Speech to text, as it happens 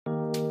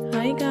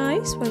Hi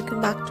guys, welcome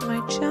back to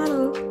my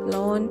channel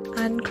Learn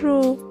and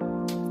Grow.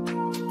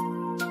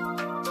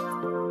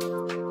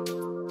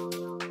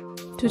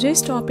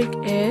 Today's topic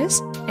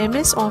is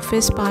MS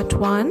Office Part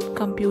 1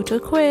 Computer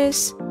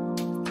Quiz.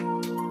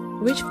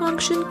 Which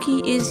function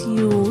key is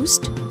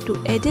used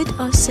to edit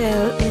a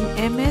cell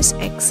in MS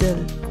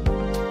Excel?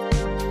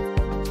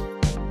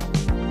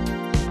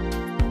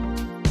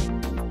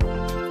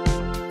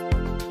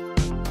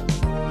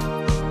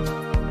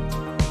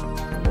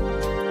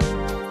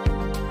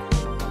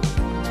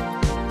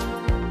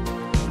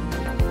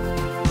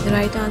 The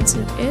right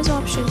answer is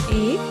option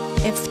A,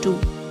 F2.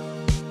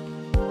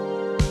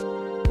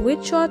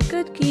 Which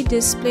shortcut key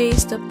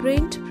displays the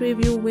print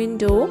preview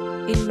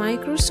window in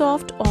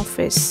Microsoft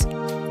Office?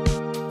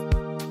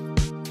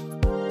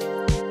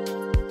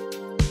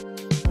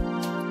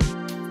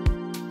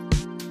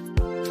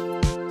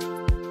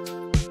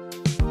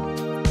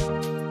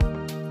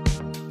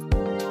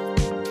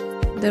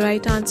 The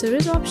right answer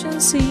is option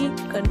C,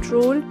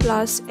 Ctrl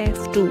plus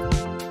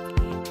F2.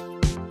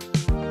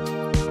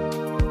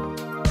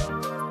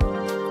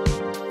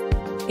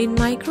 In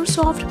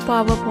Microsoft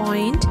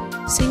PowerPoint,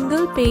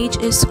 single page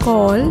is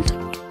called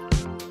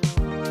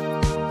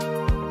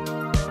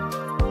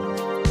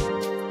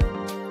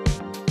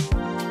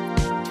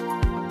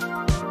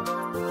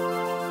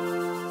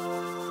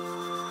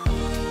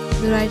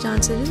The right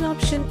answer is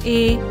option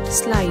A,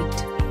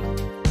 slide.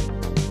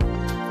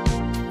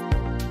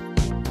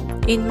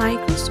 In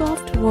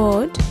Microsoft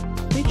Word,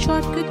 which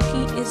shortcut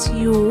key is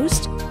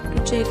used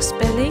to check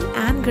spelling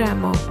and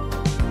grammar?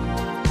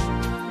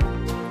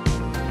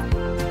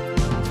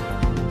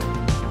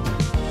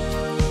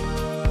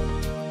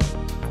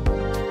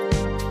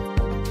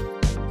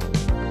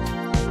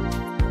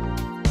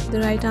 The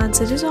right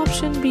answer is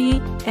option B,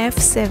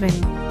 F7.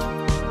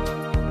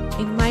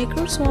 In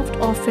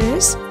Microsoft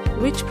Office,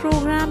 which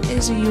program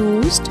is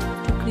used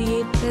to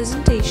create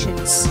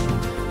presentations?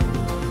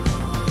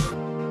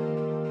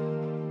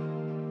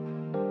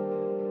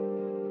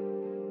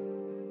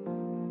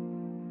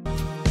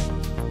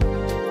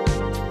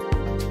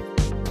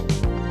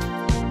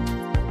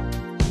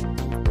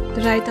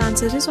 The right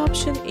answer is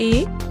option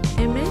A,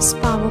 MS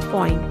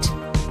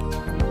PowerPoint.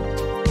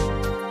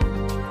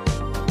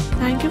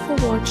 Thank you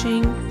for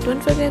watching.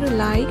 Don't forget to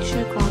like,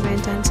 share,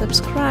 comment and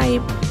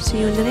subscribe. See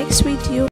you in the next video.